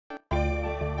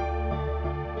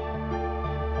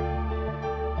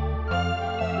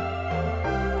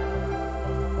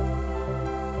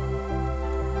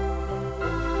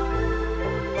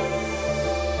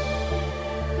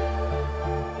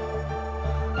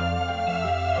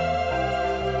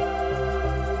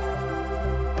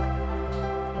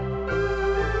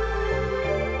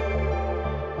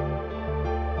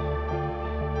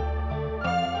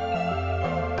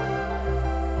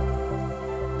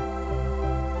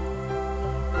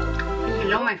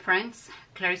Hello my friends,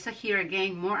 Clarissa here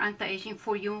again, more anti-aging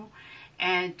for you,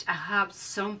 and I have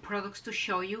some products to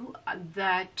show you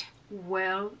that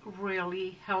will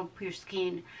really help your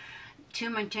skin to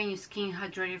maintain your skin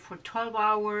hydrated for 12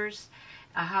 hours.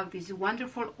 I have this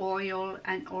wonderful oil,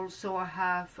 and also I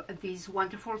have this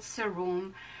wonderful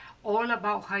serum all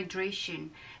about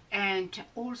hydration. And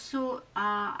also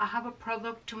I have a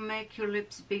product to make your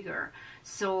lips bigger,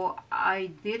 so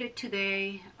I did it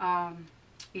today.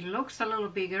 It looks a little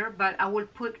bigger, but I will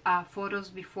put photos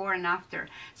before and after.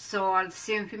 So I'll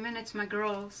see you in a few minutes, my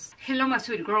girls. Hello my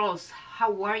sweet girls,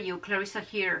 how are you? Clarissa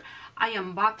here. I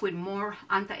am back with more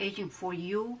anti-aging for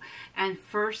you, and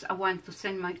first I want to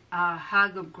send my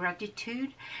hug of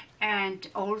gratitude, and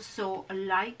also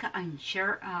like and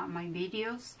share my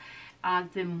videos.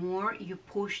 The more you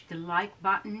push the like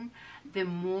button, the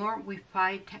more we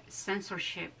fight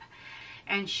censorship.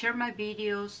 And share my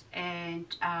videos,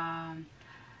 and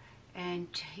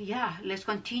yeah, let's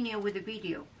continue with the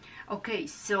video. Okay,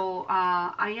 so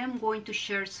I am going to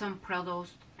share some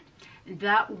products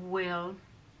that will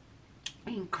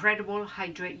incredible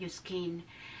hydrate your skin.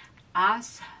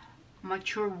 As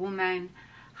mature woman,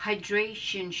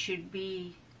 hydration should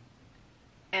be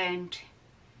and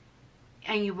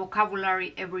your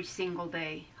vocabulary every single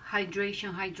day.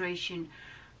 Hydration,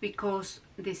 because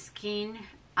the skin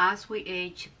as we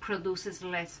age produces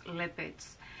less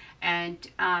lipids, and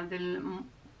the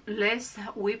less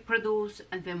we produce,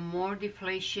 the more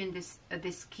deflation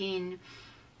the skin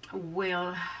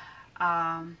will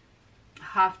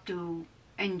have to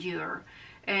endure.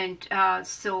 And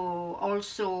so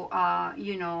also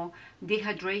you know,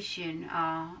 dehydration,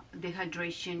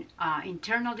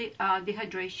 internal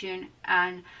dehydration,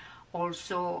 and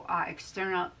also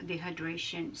external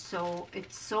dehydration. So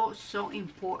it's so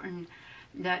important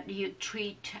that you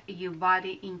treat your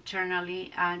body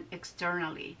internally and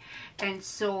externally. And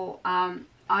so I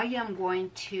am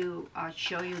going to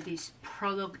show you this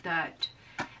product that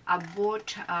I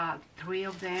bought 3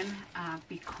 of them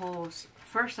because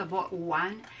first I bought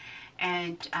one,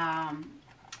 and I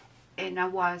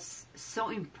was so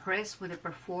impressed with the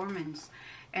performance.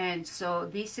 And so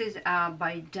this is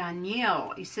by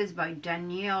Danielle. It says by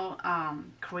Danielle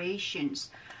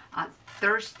Creations,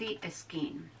 Thirsty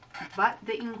Skin. But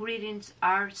the ingredients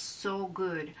are so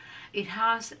good. It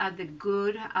has the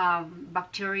good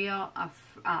bacteria of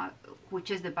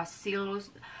which is the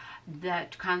bacillus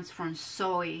that comes from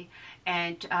soy.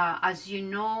 And as you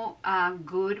know,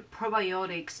 good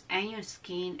probiotics in your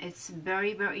skin, it's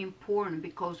very important,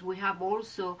 because we have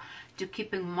also to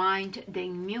keep in mind the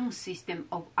immune system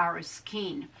of our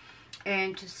skin.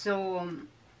 And so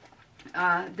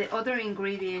the other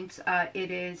ingredients,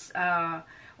 it is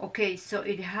okay, so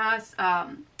it has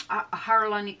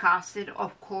hyaluronic acid,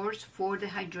 of course, for the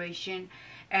hydration,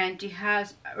 and it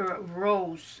has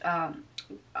rose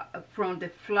from the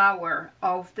flower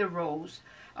of the rose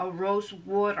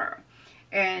water,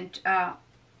 and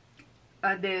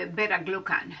the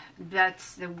beta-glucan.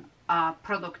 That's the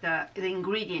product, the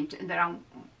ingredient that I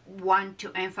want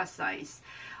to emphasize.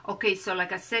 Okay, so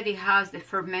like I said, it has the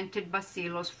fermented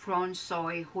bacillus from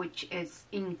soy, which is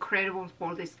incredible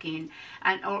for the skin,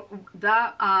 and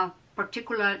that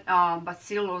particular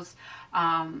bacillus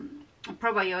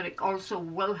probiotic also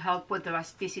will help with the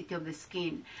elasticity of the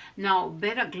skin. Now,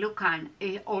 beta-glucan,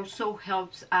 it also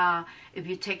helps if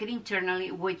you take it internally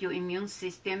with your immune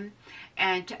system,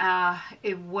 and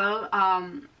it will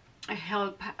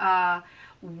help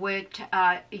with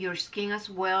your skin as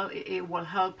well. It will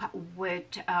help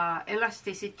with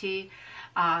elasticity,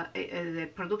 the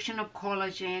production of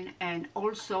collagen, and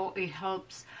also it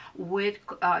helps with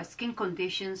skin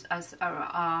conditions as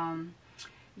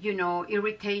you know,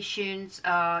 irritations,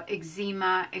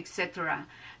 eczema, etc.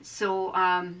 So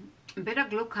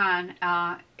beta-glucan,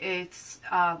 it's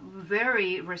a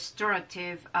very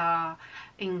restorative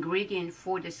ingredient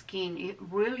for the skin. It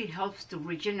really helps to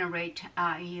regenerate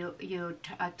your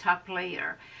top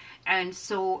layer. And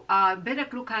so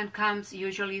beta-glucan comes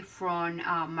usually from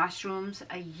mushrooms,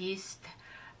 yeast,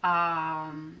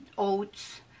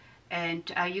 oats,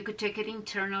 and you could take it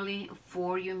internally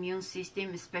for your immune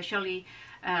system, especially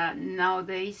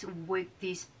nowadays with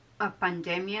this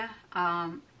pandemia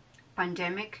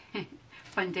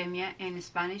in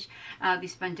Spanish,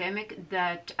 this pandemic,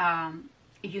 that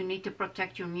you need to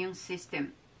protect your immune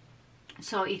system.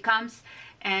 So it comes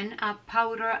in a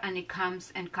powder, and it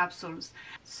comes in capsules.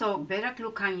 So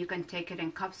beta-glucan, you can take it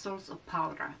in capsules or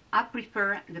powder. I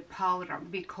prefer the powder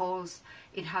because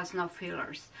it has no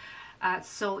fillers.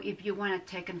 So if you want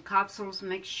to take in capsules,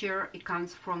 make sure it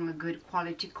comes from a good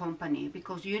quality company,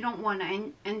 because you don't want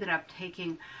to end up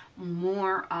taking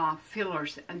more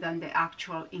fillers than the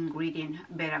actual ingredient,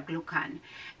 beta-glucan.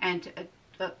 And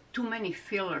too many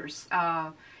fillers,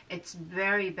 it's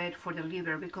very bad for the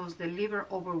liver, because the liver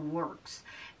overworks,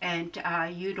 and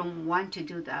you don't want to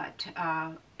do that.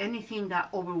 Anything that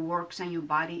overworks in your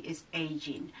body is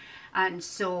aging. And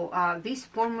so this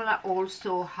formula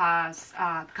also has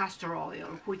castor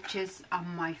oil, which is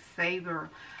my favorite,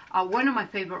 one of my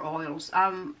favorite oils.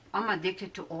 I'm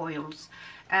addicted to oils,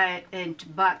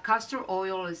 but castor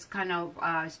oil is kind of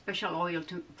a special oil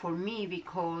for me,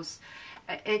 because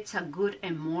it's a good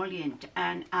emollient,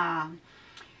 and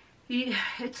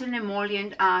it's an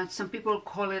emollient. Some people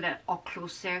call it an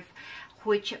occlusive,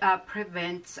 which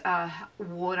prevents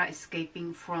water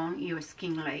escaping from your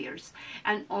skin layers.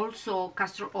 And also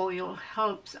castor oil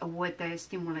helps with the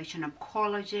stimulation of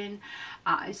collagen.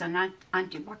 It's an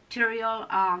antibacterial.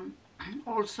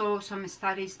 Also some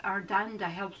studies are done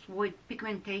that helps with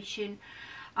pigmentation.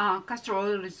 Castor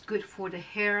oil is good for the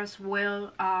hair as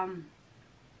well.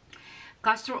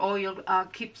 Castor oil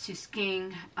keeps your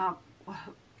skin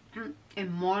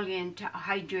emollient,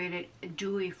 hydrated,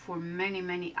 dewy for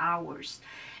many hours.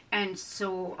 And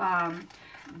so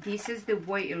this is the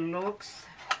way it looks.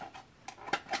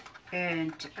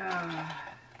 And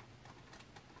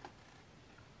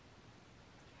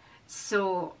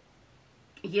so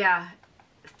yeah,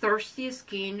 thirsty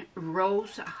skin,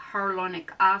 rose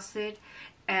hyaluronic acid,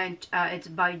 and it's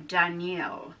by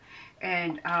Danielle.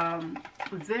 And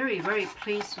very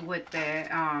pleased with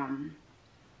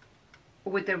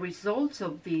the results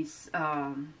of these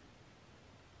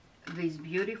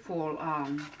beautiful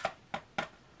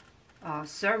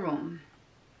serum.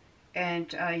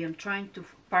 And I am trying to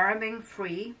paraben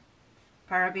free,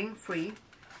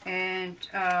 and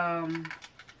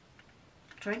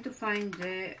trying to find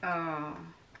the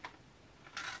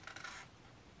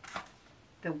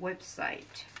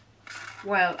website.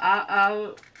 Well,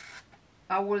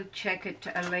 I will check it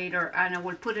later, and I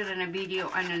will put it in a video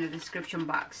and in the description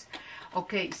box.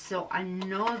 Okay, so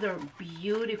another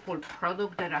beautiful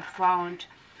product that I found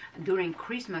during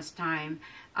Christmas time.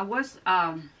 I was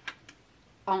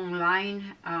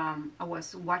online, I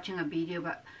was watching a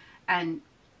video, and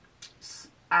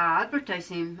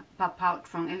advertising popped out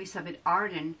from Elizabeth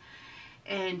Arden,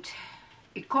 and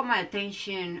it caught my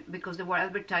attention because they were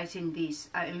advertising this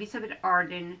Elizabeth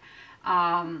Arden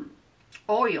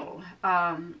oil.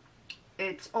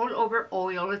 It's all over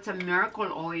oil. It's a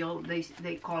miracle oil,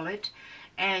 they call it,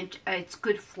 and it's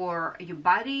good for your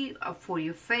body, for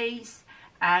your face,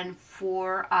 and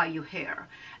for your hair.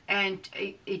 And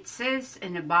it says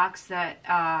in the box that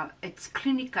it's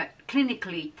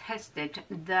clinically tested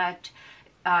that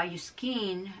your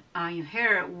skin, your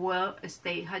hair will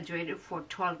stay hydrated for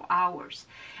 12 hours.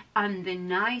 And the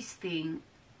nice thing,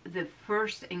 the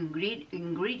first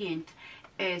ingredient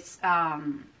is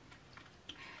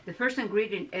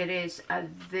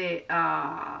the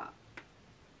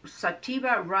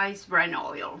sativa rice bran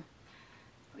oil.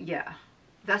 Yeah,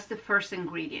 that's the first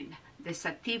ingredient, the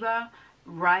sativa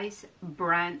rice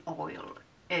bran oil.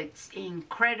 It's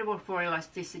incredible for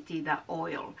elasticity, that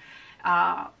oil.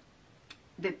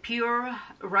 The pure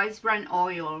rice bran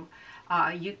oil,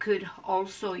 you could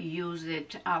also use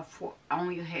it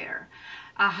on your hair.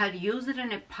 I had used it in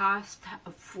the past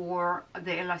for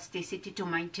the elasticity, to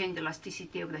maintain the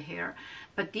elasticity of the hair,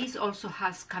 but this also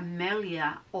has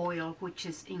camellia oil, which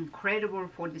is incredible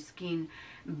for the skin.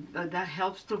 That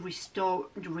helps to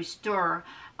restore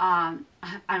and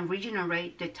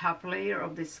regenerate the top layer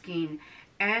of the skin.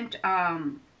 And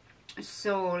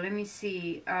so let me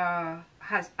see,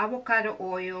 has avocado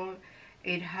oil,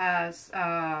 it has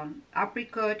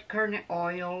apricot kernel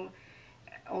oil.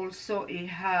 Also, it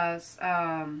has,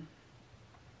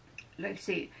 let's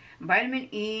see, vitamin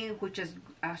E, which is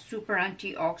a super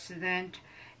antioxidant,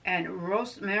 and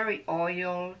rosemary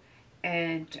oil,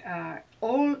 and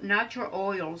all natural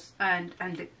oils. And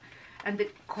the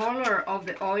color of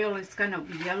the oil is kind of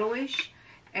yellowish,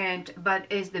 but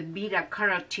it's the beta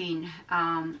carotene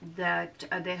that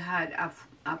they had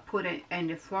put in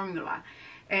the formula.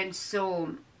 And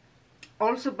so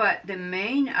also, but the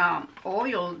main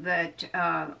oil that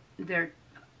they're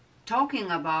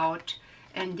talking about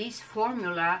in this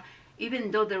formula, even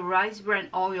though the rice bran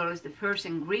oil is the first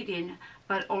ingredient,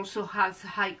 but also has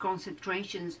high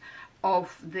concentrations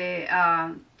of the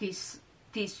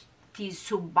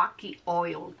tsubaki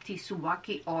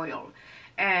oil,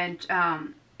 and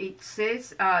it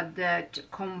says that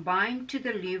combined to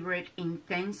deliver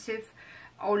intensive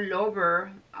all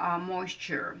over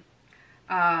moisture.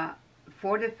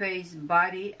 for the face,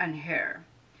 body, and hair.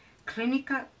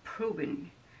 Clinical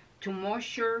proven to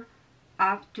moisture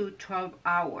up to 12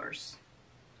 hours.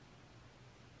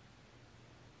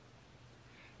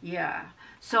 Yeah,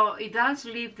 so it does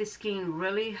leave the skin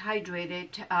really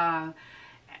hydrated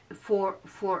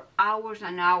for hours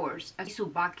and hours.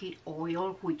 Subaki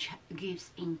oil, which gives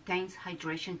intense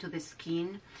hydration to the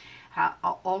skin,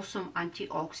 also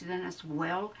antioxidant as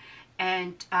well,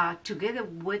 and together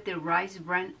with the rice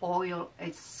bran oil,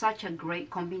 it's such a great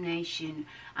combination.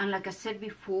 And like I said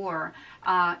before,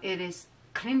 it is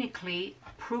clinically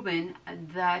proven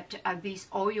that this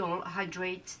oil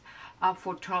hydrates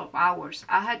for 12 hours.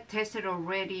 I had tested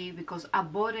already because I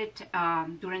bought it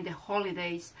during the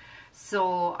holidays,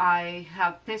 so I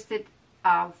have tested.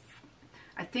 I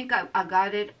think I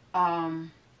got it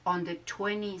on the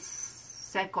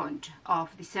 22nd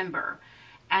of December,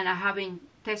 and I have been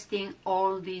testing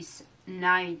all these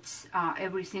nights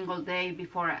every single day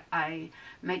before I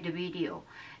made the video.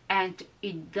 And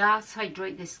it does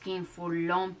hydrate the skin for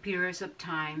long periods of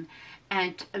time.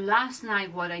 And last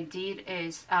night what I did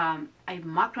is I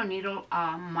microneedle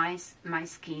my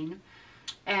skin,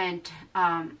 and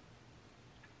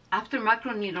after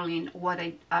microneedling, what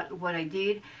I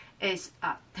did is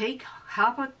take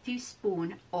half a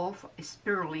teaspoon of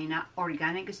spirulina,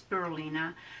 organic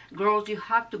spirulina. Girls, you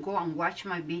have to go and watch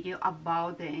my video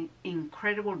about the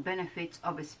incredible benefits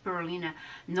of spirulina,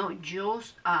 not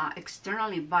just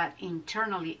externally but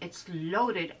internally. It's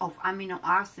loaded of amino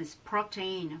acids,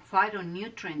 protein,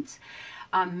 phytonutrients,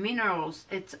 minerals.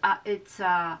 It's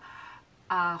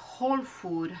a whole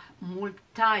food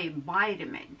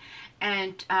multivitamin,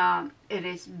 and it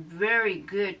is very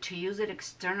good to use it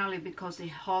externally because it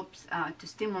helps to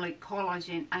stimulate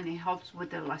collagen, and it helps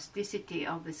with the elasticity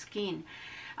of the skin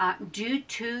due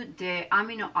to the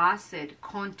amino acid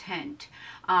content,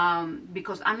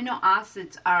 because amino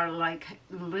acids are like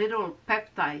little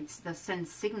peptides that send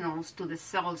signals to the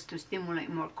cells to stimulate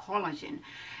more collagen.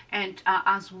 And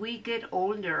as we get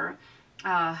older,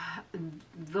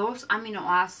 those amino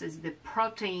acids, the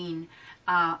protein,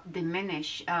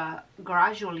 diminish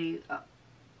gradually.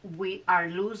 We are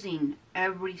losing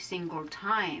every single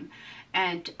time,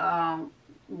 and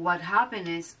what happens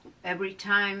is every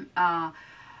time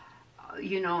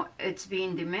you know it's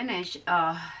being diminished,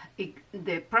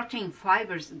 the protein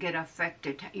fibers get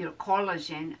affected. Your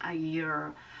collagen,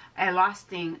 your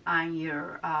elastin, and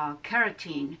your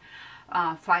keratin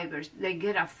fibers, they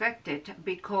get affected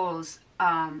because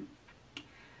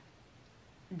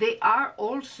they are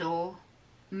also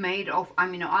made of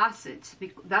amino acids.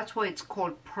 That's why it's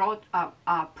called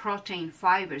protein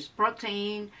fibers.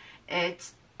 Protein,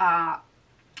 it's a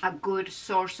good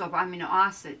source of amino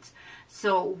acids.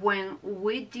 So when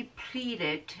we deplete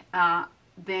it,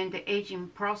 then the aging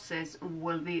process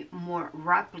will be more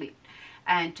rapid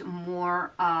and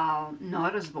more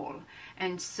noticeable.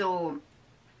 And so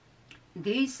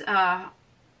these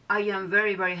I am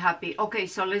very, very happy. Okay,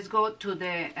 so let's go to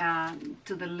the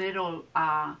little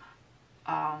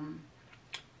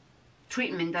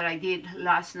treatment that I did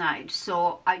last night.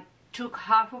 So I took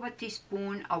half of a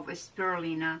teaspoon of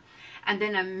spirulina, and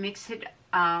then I mixed it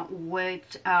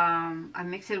with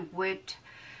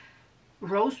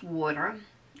rose water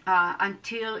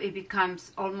until it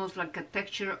becomes almost like a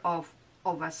texture of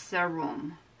a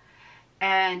serum.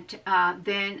 And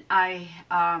then I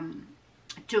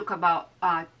took about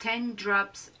 10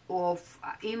 drops of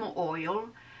emo oil,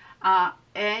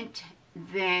 and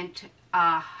then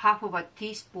half of a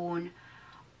teaspoon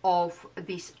of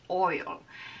this oil,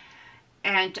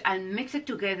 and I mix it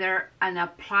together and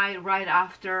apply right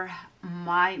after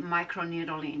my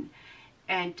microneedling.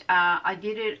 And I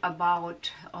did it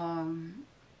about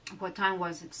what time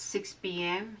was it? 6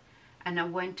 p.m. and I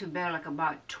went to bed like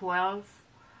about 12.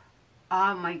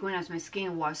 Oh my goodness, my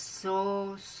skin was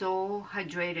so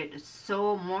hydrated,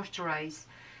 so moisturized.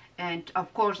 And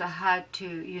of course I had to,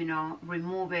 you know,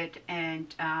 remove it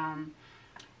and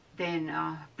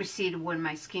then proceed with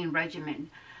my skin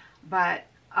regimen. But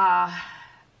the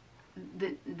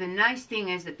nice thing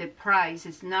is that the price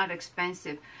is not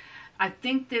expensive. I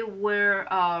think they were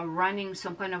running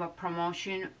some kind of a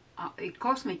promotion. It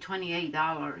cost me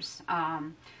 $28.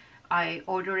 I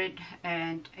ordered it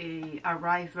and it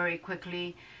arrived very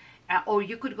quickly. Or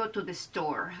you could go to the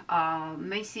store,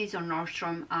 Macy's or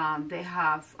Nordstrom. They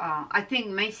have, I think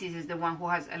Macy's is the one who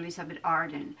has Elizabeth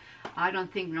Arden. I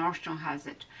don't think Nordstrom has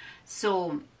it.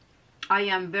 So I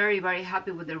am very, very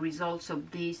happy with the results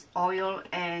of this oil.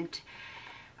 And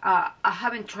I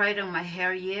haven't tried on my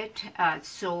hair yet.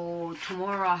 So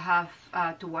tomorrow I have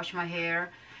to wash my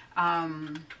hair.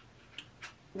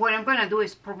 What I'm going to do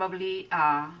is probably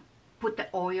put the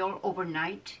oil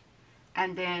overnight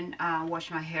and then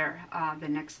wash my hair the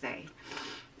next day.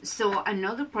 So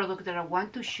another product that I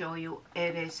want to show you,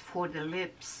 it is for the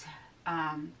lips,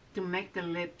 to make the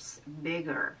lips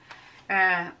bigger.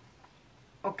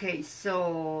 Okay,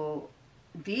 so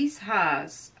this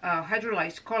has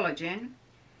hydrolyzed collagen,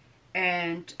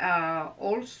 and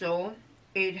also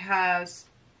it has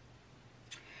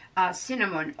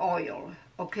cinnamon oil.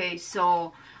 Okay,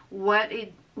 so what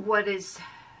is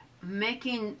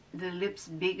making the lips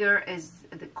bigger is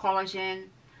the collagen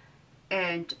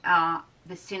and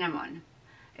the cinnamon.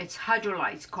 It's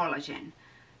hydrolyzed collagen.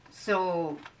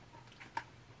 So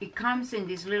it comes in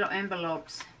these little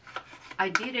envelopes. I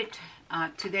did it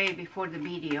today before the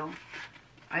video.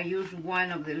 I used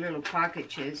one of the little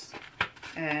packages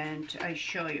and I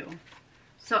show you.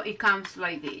 So it comes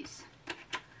like this.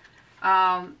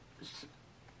 All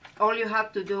you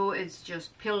have to do is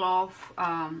just peel off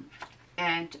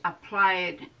and apply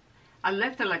it. I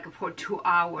left it like for 2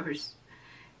 hours,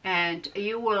 and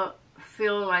you will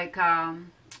feel like a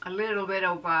little bit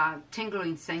of a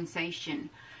tingling sensation.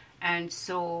 And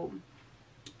so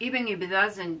even if it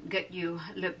doesn't get you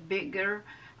lip bigger,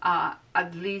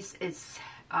 at least it's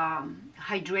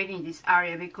hydrating this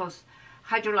area, because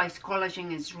hydrolyzed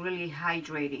collagen is really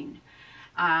hydrating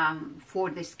for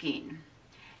the skin.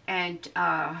 And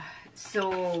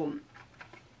so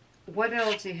what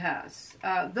else it has?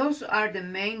 Those are the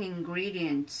main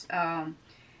ingredients.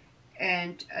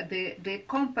 And the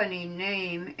company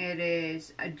name, it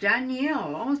is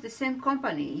Danielle. Almost the same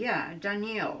company. Yeah,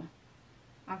 Danielle.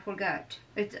 I forgot.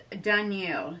 It's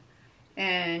Danielle.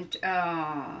 And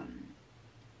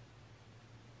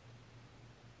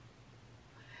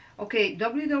okay,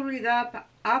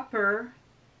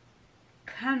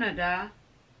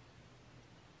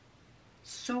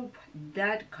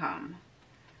 www.uppercanadasoap.com.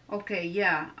 Okay,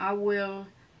 yeah, I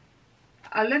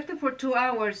left it for 2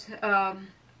 hours,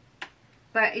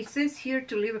 but it says here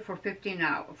to leave it for 15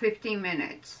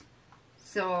 minutes.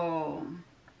 So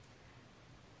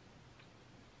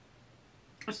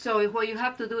what you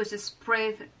have to do is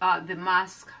spread the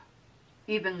mask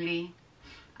evenly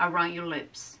around your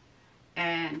lips.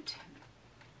 And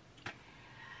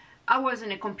I was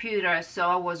in a computer, so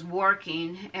I was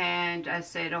working, and I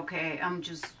said, okay,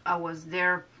 I was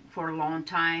there for a long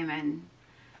time, and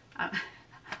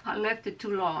I left it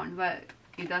too long, but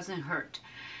it doesn't hurt.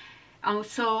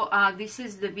 So this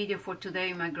is the video for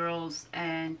today, my girls,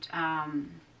 and I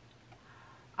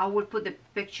will put the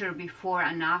picture before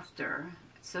and after,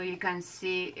 so you can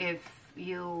see if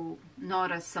you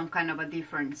notice some kind of a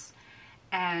difference.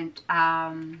 And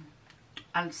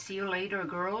I'll see you later,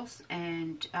 girls,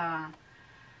 and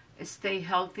stay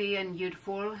healthy and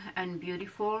youthful and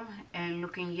beautiful and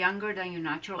looking younger than your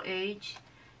natural age.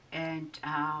 And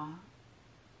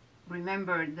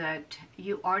remember that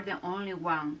you are the only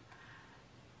one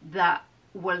that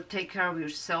will take care of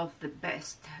yourself the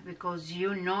best, because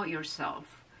you know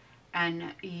yourself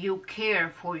and you care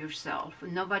for yourself.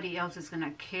 Nobody else is going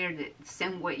to care the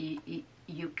same way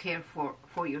you care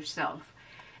for yourself.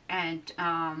 And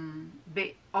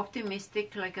be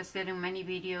optimistic, like I said in many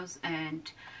videos,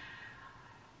 and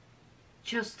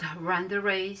just run the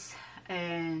race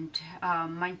and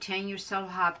maintain yourself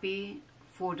happy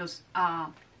for those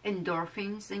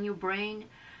endorphins in your brain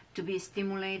to be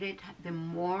stimulated. The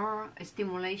more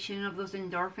stimulation of those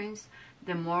endorphins,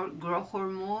 the more growth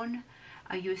hormone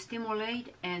you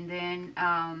stimulate, and then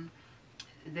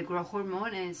the growth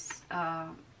hormone is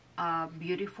a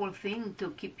beautiful thing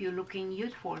to keep you looking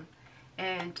youthful.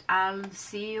 And I'll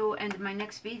see you in my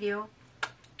next video.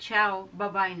 Ciao, bye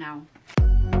bye now.